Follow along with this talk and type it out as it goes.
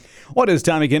Well, it is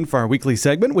time again for our weekly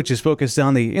segment, which is focused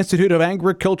on the Institute of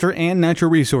Agriculture and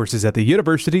Natural Resources at the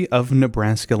University of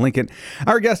Nebraska-Lincoln.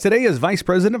 Our guest today is Vice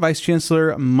President, Vice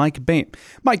Chancellor Mike Boehm.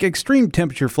 Mike, extreme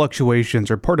temperature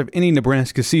fluctuations are part of any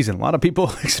Nebraska season. A lot of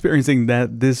people experiencing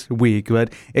that this week,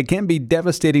 but it can be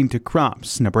devastating to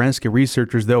crops. Nebraska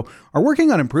researchers, though, are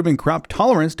working on improving crop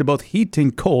tolerance to both heat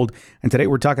and cold. And today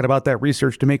we're talking about that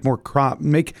research to make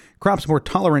crops more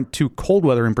tolerant to cold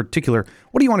weather in particular.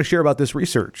 What do you want to share about this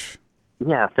research?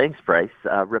 Yeah, thanks, Bryce.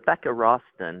 Rebecca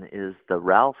Roston is the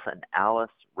Ralph and Alice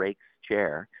Rakes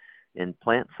Chair in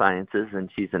Plant Sciences, and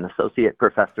she's an associate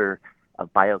professor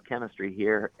of biochemistry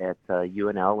here at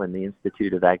UNL in the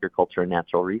Institute of Agriculture and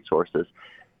Natural Resources.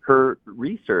 Her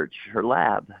research, her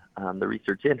lab, the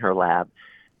research in her lab,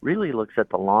 really looks at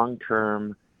the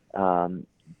long-term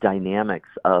dynamics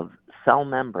of cell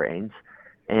membranes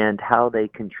and how they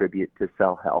contribute to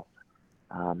cell health.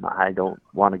 I don't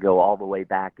want to go all the way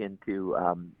back into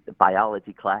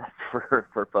biology class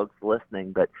for folks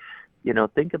listening, but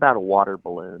think about a water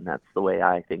balloon. That's the way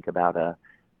I think about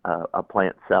a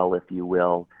plant cell, if you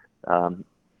will.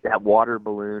 That water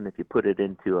balloon, if you put it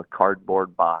into a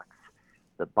cardboard box,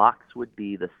 the box would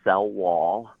be the cell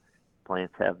wall.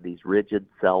 Plants have these rigid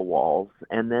cell walls,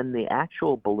 and then the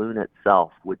actual balloon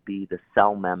itself would be the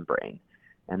cell membrane,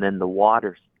 and then the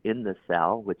water in the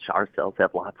cell, which our cells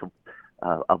have lots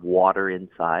of water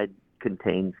inside,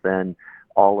 contains then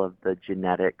all of the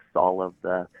genetics, all of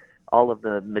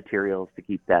the materials to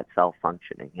keep that cell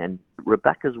functioning. And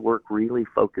Rebecca's work really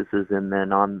focuses in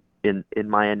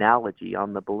my analogy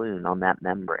on the balloon, on that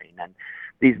membrane. And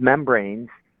these membranes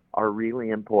are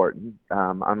really important,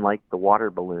 unlike the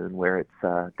water balloon where it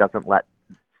doesn't let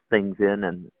things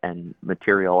in and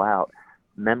material out.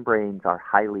 Membranes are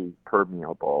highly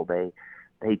permeable.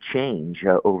 They change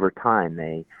over time.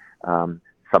 They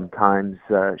sometimes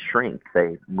shrink.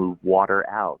 They move water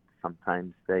out.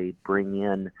 Sometimes they bring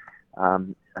in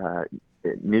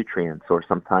nutrients, or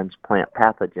sometimes plant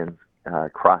pathogens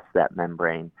cross that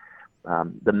membrane.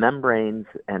 The membranes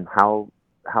and how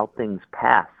things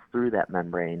pass through that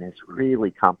membrane is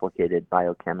really complicated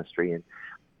biochemistry, and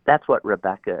that's what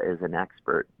Rebecca is an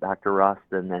expert. Dr.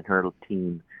 Roston and her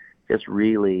team just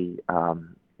really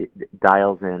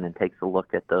dials in and takes a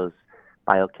look at those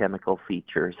biochemical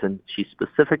features, and she's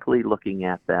specifically looking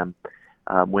at them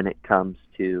when it comes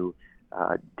to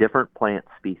different plant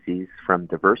species from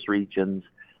diverse regions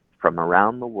from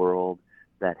around the world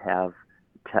that have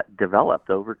developed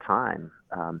over time,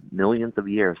 millions of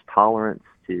years, tolerance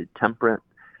to temperate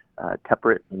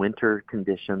winter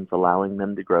conditions, allowing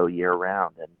them to grow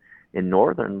year-round. And in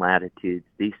northern latitudes,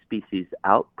 these species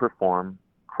outperform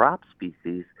crop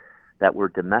species that were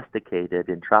domesticated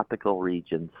in tropical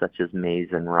regions such as maize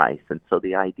and rice. And so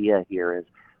the idea here is,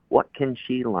 what can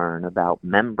she learn about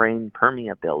membrane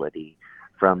permeability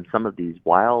from some of these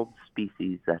wild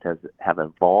species that have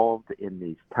evolved in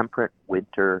these temperate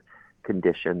winter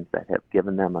conditions that have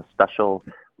given them a special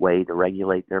way to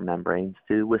regulate their membranes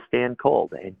to withstand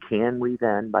cold? And can we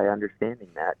then, by understanding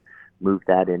that, move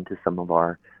that into some of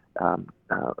our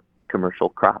commercial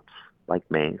crops like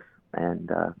maize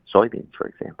and soybeans, for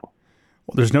example?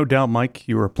 Well, there's no doubt, Mike,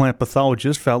 you were a plant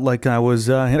pathologist. Felt like I was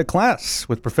in a class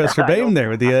with Professor Boehm there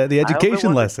with the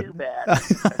education lesson. Too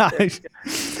bad.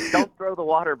 Don't throw the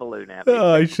water balloon at me.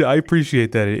 I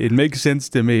appreciate that. It makes sense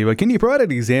to me. But can you provide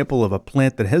an example of a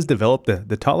plant that has developed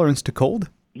the tolerance to cold?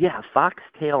 Yeah,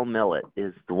 foxtail millet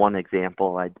is the one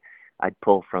example I'd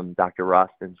pull from Dr.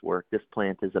 Roston's work. This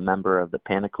plant is a member of the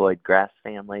panicoid grass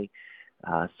family.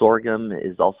 Sorghum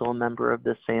is also a member of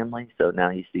this family, so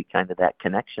now you see kind of that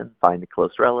connection. Find a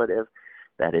close relative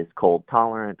that is cold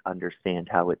tolerant, understand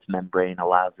how its membrane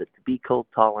allows it to be cold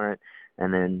tolerant,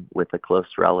 and then with a close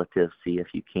relative, see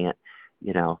if you can't,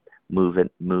 move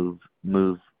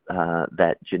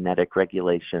that genetic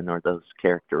regulation or those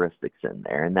characteristics in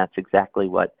there. And that's exactly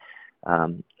what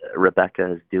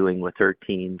Rebecca is doing with her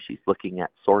team. She's looking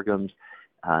at sorghum's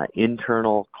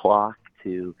internal clock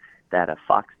to that a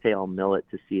foxtail millet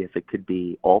to see if it could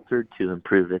be altered to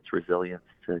improve its resilience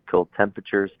to cold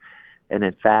temperatures. And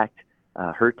in fact,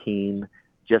 her team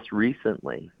just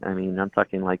recently, I'm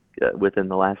talking like within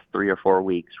the last 3 or 4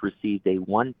 weeks, received a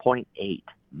 $1.8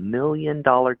 million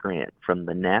grant from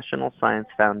the National Science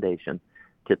Foundation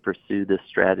to pursue this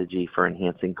strategy for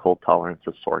enhancing cold tolerance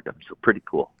of sorghum. So pretty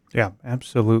cool. Yeah,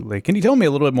 absolutely. Can you tell me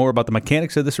a little bit more about the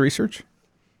mechanics of this research?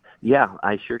 Yeah,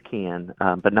 I sure can,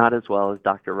 but not as well as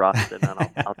Dr. Roston,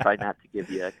 and I'll try not to give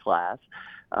you a class.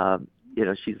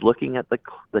 She's looking at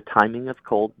the timing of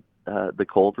the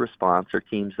cold response. Her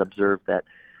teams observed that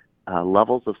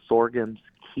levels of sorghum's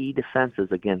key defenses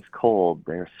against cold.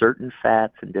 There are certain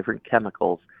fats and different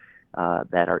chemicals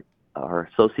that are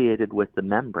associated with the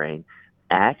membrane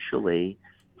actually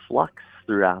flux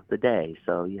throughout the day.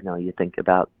 So, you think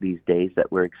about these days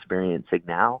that we're experiencing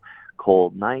now,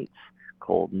 cold nights,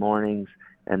 cold mornings,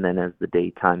 and then as the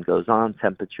daytime goes on,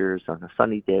 temperatures on a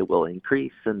sunny day will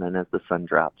increase, and then as the sun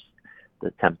drops,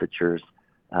 the temperatures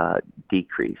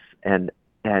decrease. And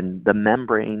the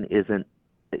membrane isn't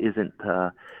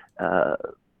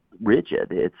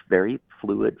rigid. It's very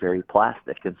fluid, very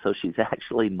plastic, and so she's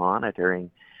actually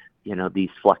monitoring, these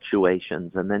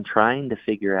fluctuations, and then trying to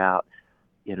figure out,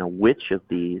 which of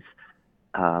these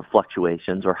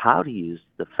fluctuations, or how to use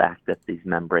the fact that these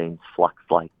membranes flux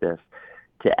like this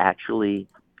to actually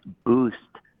boost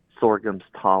sorghum's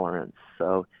tolerance.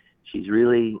 So she's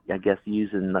really, I guess,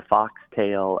 using the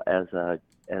foxtail as a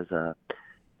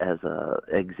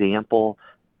example,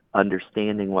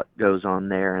 understanding what goes on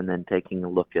there, and then taking a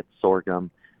look at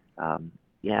sorghum.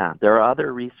 There are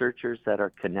other researchers that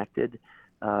are connected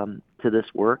to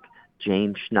this work.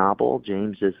 James Schnabel.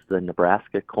 James is the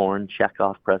Nebraska Corn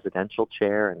Checkoff Presidential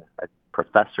Chair and a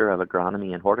professor of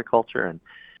agronomy and horticulture, and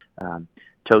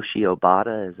Toshi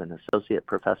Obata is an associate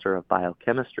professor of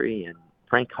biochemistry, and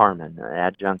Frank Harmon, an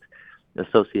adjunct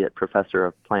associate professor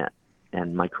of plant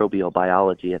and microbial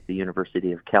biology at the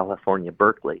University of California,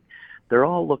 Berkeley. They're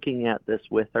all looking at this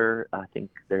with her. I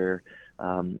think they're,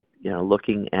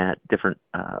 looking at different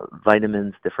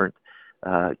vitamins, different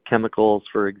chemicals,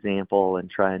 for example, and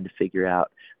trying to figure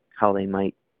out how they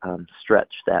might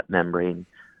stretch that membrane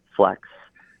flex.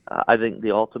 I think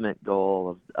the ultimate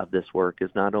goal of this work is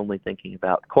not only thinking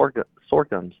about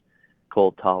sorghum's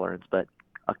cold tolerance, but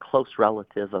a close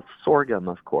relative of sorghum,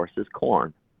 of course, is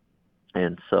corn.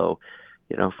 And so,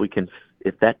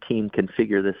 if that team can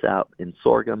figure this out in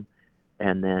sorghum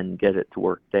and then get it to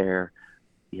work there,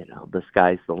 the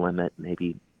sky's the limit.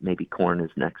 Maybe corn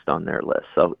is next on their list.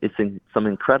 So it's some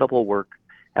incredible work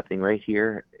happening right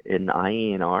here in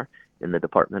IANR in the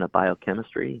Department of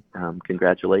Biochemistry.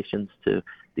 Congratulations to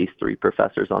these three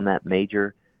professors on that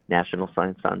major National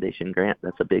Science Foundation grant.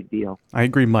 That's a big deal. I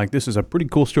agree, Mike. This is a pretty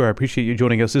cool story. I appreciate you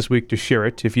joining us this week to share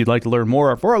it. If you'd like to learn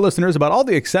more for our listeners about all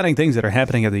the exciting things that are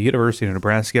happening at the University of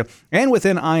Nebraska and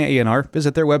within IANR,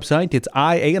 visit their website. It's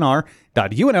ianr.unl.edu.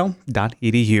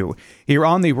 Here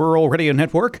on the Rural Radio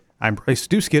Network, I'm Bryce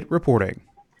Duskett reporting.